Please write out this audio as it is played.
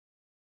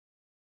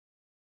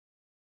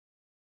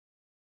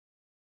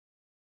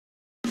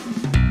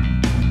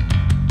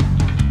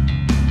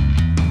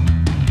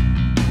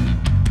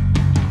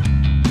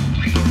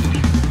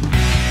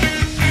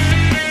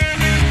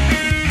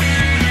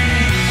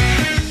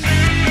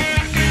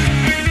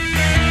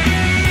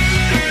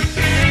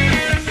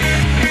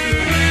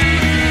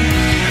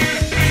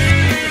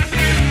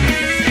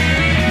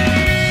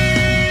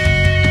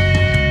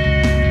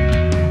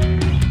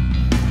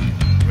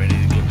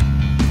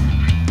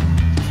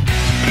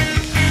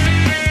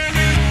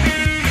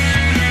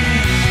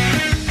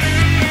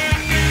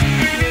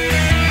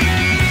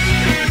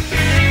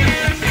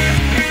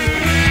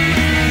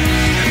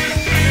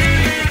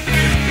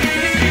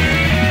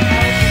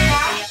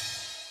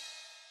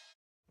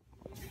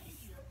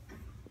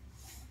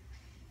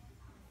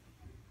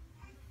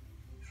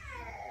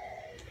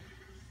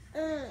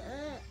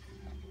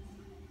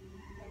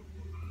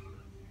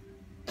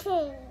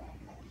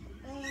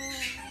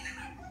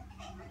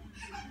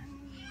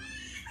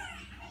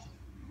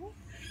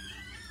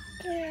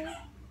Who's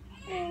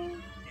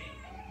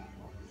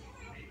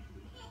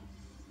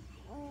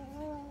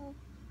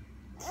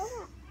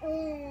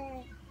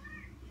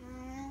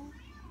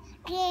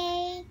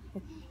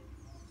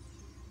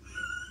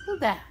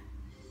that?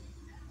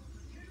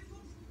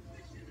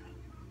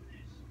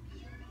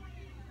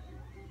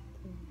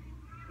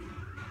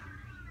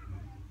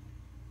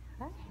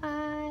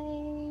 Hi.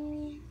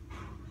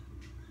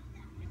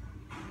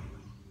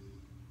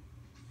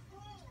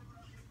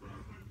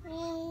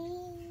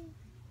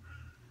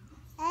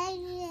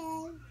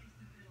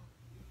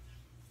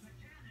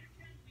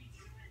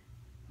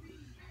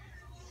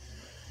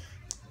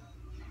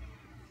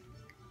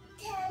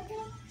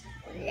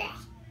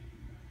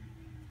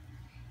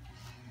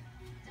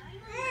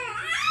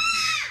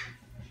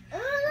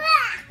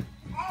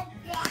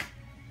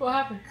 What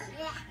happened?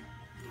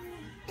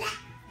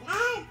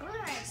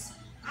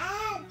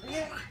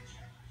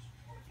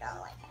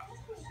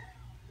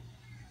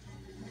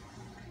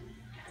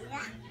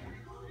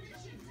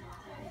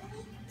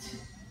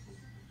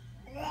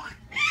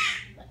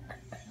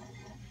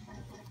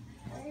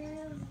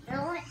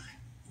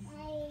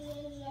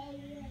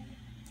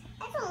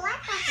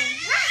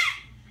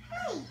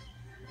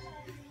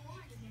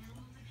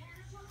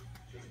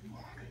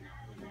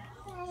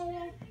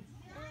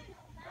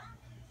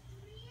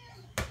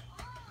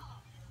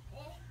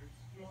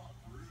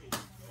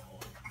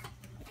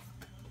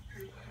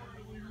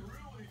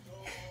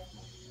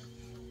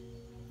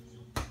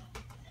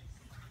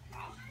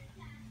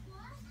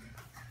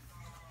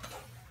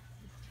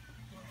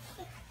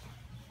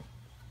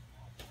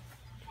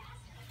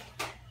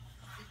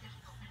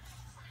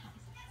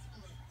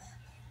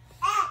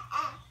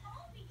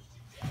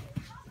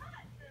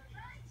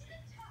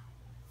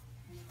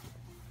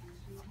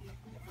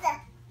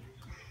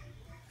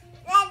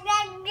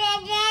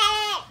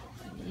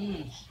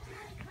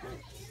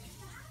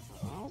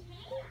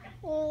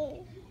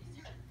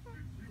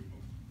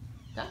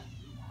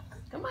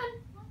 Come on.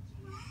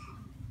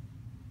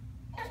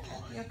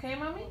 You okay,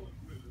 mommy?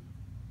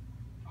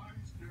 I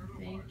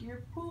think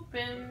you're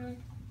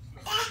pooping.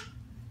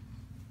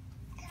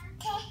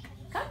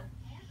 Come.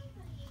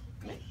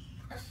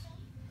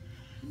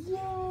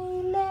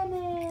 Yay,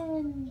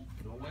 Lennon.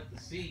 Don't wet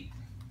the seat.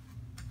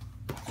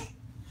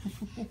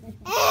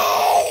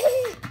 Yay.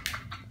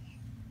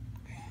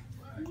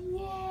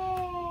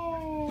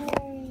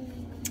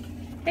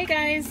 Hey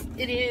guys,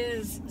 it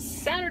is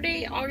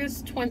Saturday,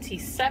 August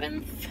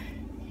 27th.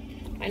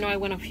 I know I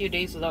went a few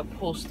days without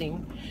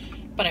posting,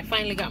 but I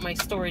finally got my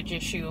storage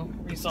issue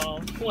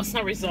resolved. Well, it's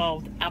not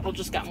resolved. Apple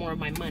just got more of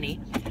my money.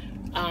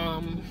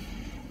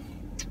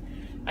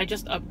 I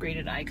just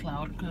upgraded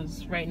iCloud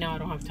because right now I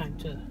don't have time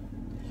to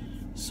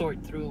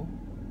sort through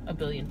a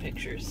billion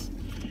pictures.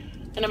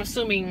 And I'm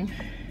assuming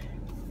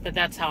that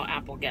that's how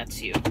Apple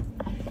gets you.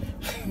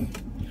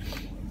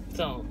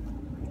 So,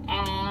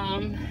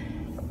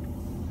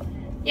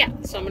 yeah,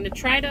 so I'm going to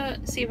try to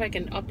see if I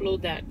can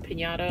upload that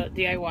piñata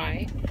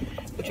DIY,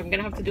 which I'm going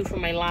to have to do from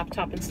my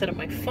laptop instead of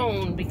my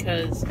phone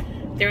because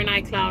they're in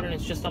iCloud and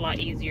it's just a lot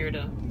easier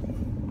to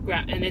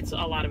grab, and it's a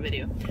lot of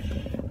video.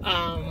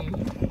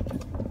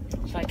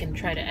 So I can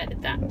try to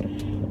edit that.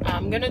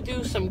 I'm going to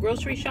do some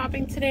grocery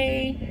shopping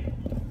today.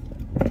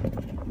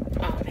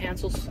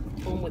 Hansel's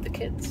home with the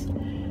kids.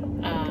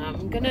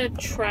 I'm going to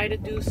try to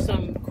do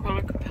some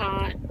crock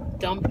pot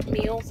dump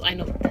meals. I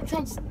know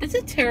that's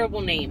a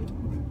terrible name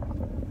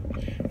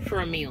for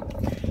a meal,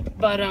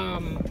 but I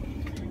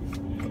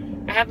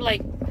have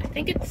like,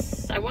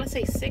 I want to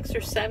say 6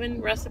 or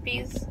 7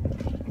 recipes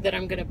that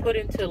I'm gonna put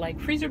into like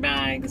freezer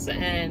bags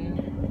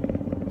and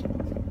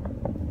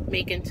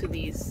make into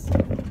these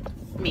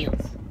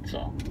meals.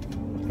 So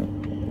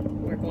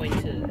we're going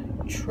to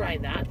try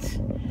that,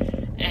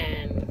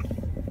 and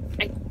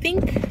I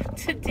think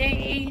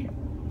today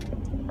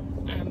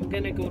I'm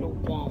gonna go to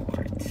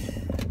Walmart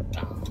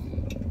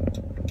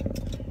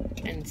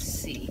and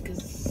see,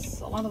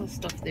 because a lot of the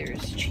stuff there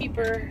is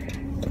cheaper,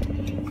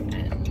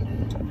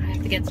 and I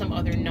have to get some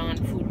other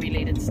non-food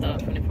related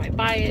stuff, and if I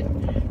buy it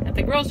at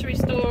the grocery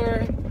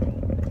store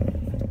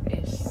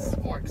it's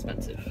more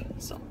expensive.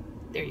 So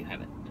there you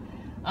have it.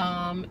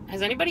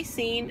 Has anybody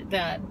seen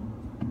that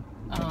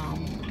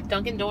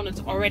Dunkin'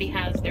 Donuts already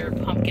has their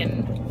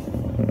pumpkin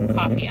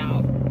coffee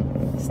out?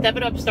 Step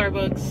it up,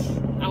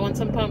 Starbucks. I want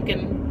some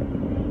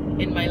pumpkin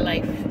in my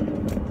life.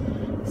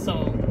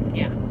 So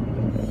yeah,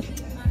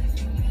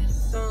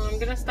 so I'm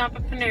gonna stop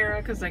at Panera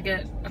because I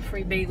get a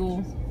free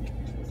bagel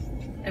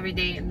every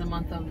day in the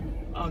month of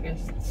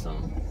August. So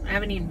I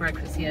haven't eaten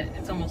breakfast yet.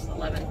 It's almost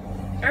 11.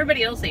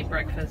 Everybody else ate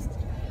breakfast.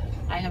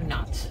 I have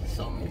not.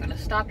 So I'm gonna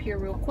stop here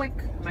real quick.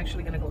 I'm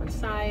actually gonna go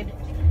inside,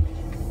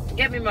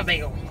 get me my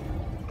bagel.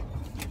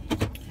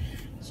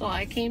 So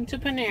I came to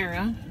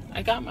Panera.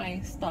 I got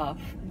my stuff,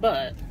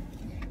 but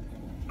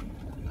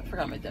I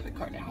forgot my debit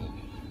card at home.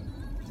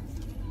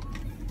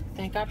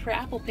 Thank God for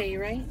Apple Pay,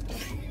 right?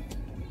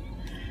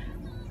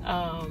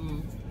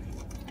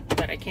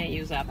 But I can't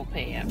use Apple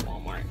Pay at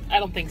Walmart. I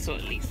don't think so,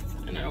 at least,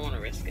 and I don't want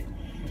to risk it.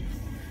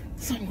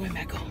 So I'm going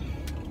back home.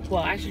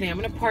 Well, actually, I'm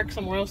gonna park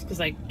somewhere else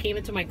because I came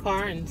into my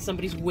car and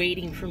somebody's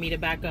waiting for me to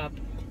back up.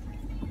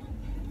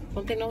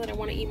 Don't they know that I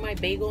want to eat my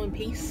bagel in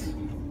peace?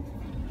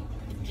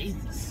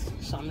 Jesus.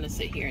 So I'm gonna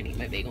sit here and eat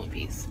my bagel in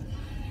peace.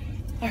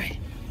 All right.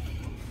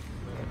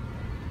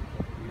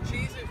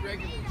 Cheese is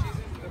regular. Cheese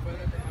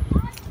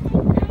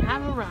is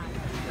Have arrived.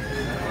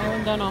 I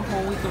haven't done a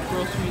whole week of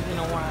groceries in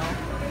a while,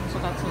 so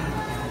got some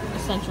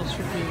essentials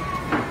for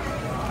food.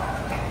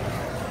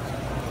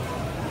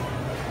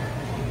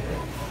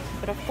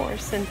 But of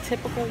course, in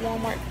typical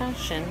Walmart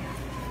fashion,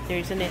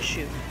 there's an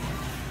issue.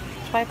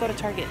 That's why I go to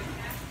Target.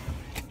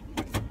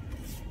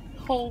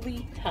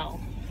 Holy hell.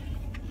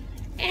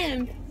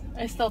 And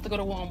I still have to go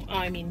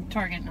to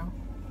Target now.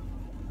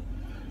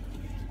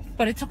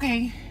 But it's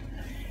okay,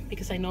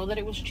 because I know that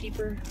it was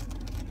cheaper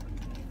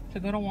to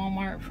go to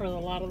Walmart for a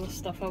lot of the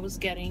stuff I was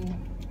getting.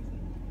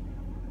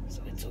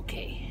 So it's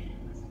okay.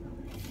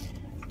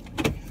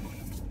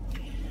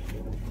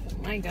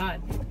 My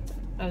God.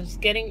 I was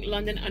getting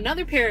London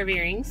another pair of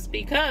earrings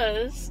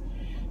because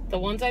the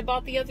ones I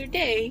bought the other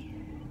day,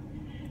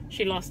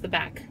 she lost the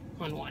back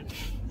on one.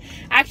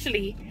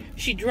 Actually,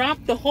 she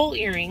dropped the whole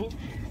earring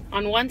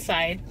on one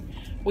side.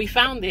 We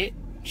found it.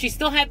 She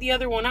still had the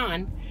other one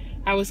on.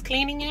 I was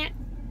cleaning it,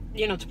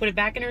 you know, to put it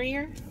back in her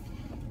ear.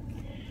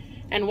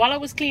 And while I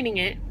was cleaning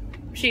it,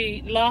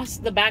 she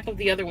lost the back of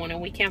the other one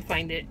and we can't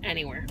find it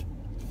anywhere.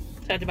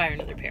 So I had to buy her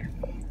another pair.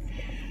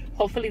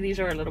 Hopefully these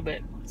are a little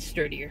bit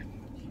sturdier.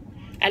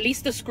 At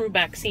least the screw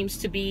back seems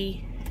to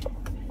be...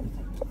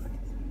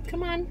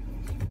 Come on.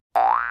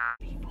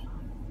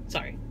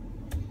 Sorry.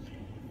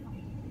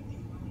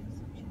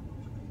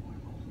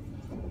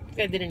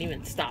 I didn't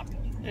even stop.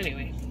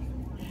 Anyway.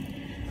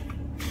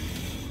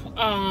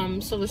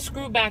 So the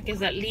screw back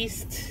is at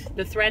least...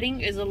 The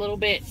threading is a little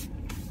bit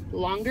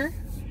longer.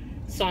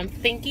 So I'm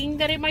thinking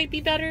that it might be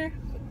better.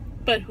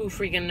 But who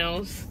freaking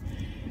knows?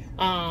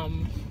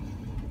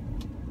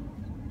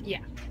 Yeah.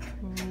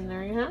 And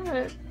there you have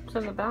it. It's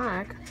in the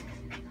back.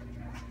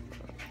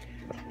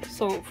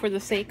 So for the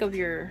sake of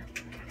your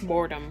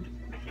boredom,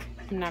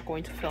 I'm not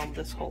going to film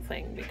this whole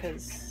thing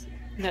because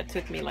that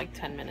took me like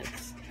 10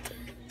 minutes.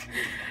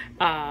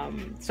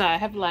 So I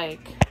have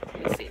like,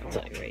 let me see, I'll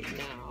tell you right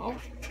now.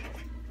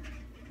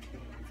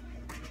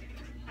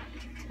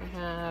 I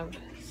have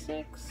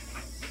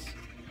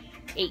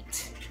 8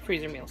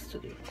 freezer meals to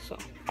do, so.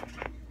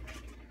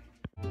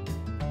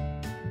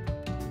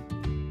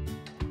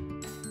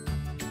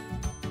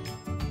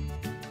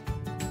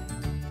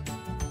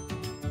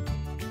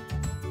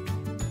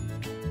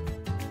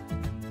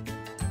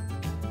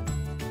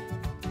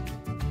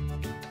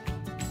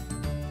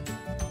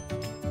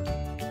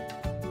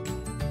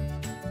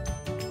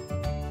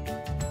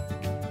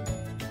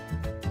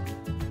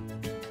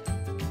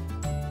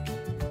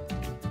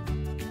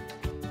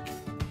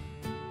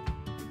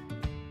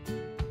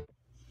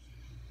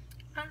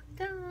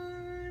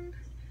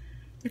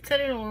 It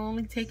said it'll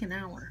only take an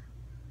hour.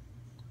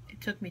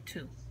 It took me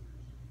 2.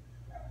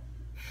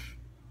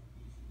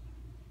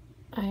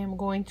 I am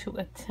going to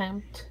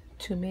attempt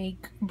to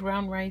make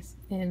brown rice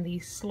in the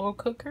slow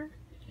cooker.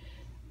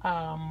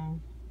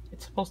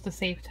 It's supposed to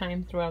save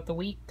time throughout the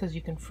week because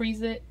you can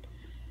freeze it.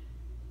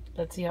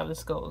 Let's see how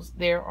this goes.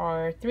 There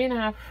are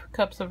 3.5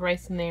 cups of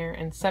rice in there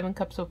and 7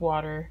 cups of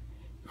water,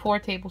 4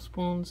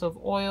 tablespoons of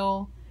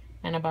oil,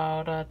 and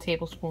about a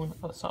tablespoon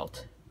of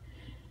salt.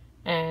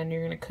 And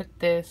you're going to cook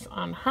this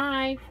on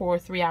high for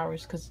 3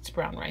 hours because it's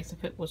brown rice.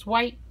 If it was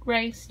white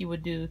rice, you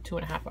would do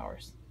 2.5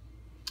 hours.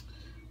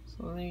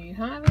 So there you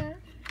have it.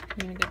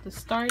 You're going to get this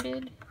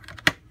started.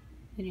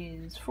 It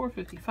is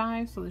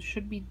 4:55, so this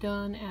should be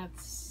done at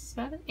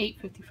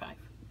 8:55.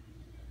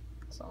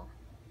 So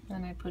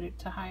then I put it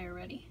to high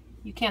already.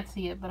 You can't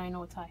see it, but I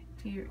know it's high.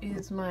 Here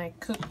is my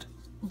cooked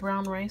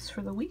brown rice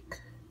for the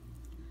week.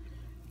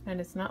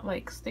 And it's not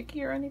like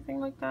sticky or anything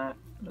like that.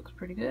 It looks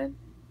pretty good.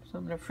 So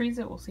I'm going to freeze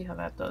it. We'll see how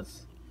that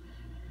does.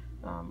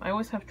 I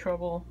always have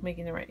trouble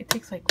making the rice. It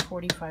takes like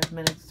 45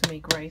 minutes to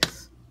make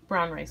rice.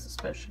 Brown rice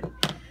especially.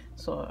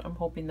 So I'm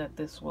hoping that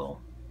this will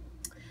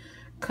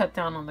cut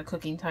down on the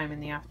cooking time in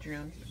the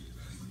afternoon.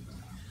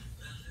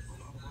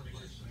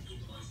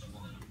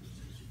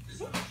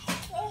 Come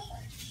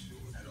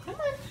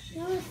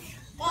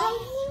on.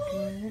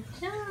 Good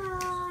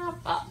job.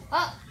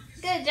 Oh,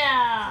 good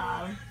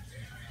job.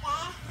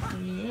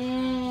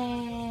 Yay.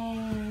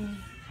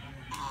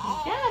 You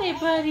got it,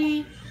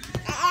 buddy.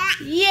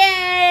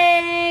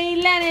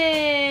 Yay,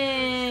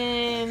 Lennon.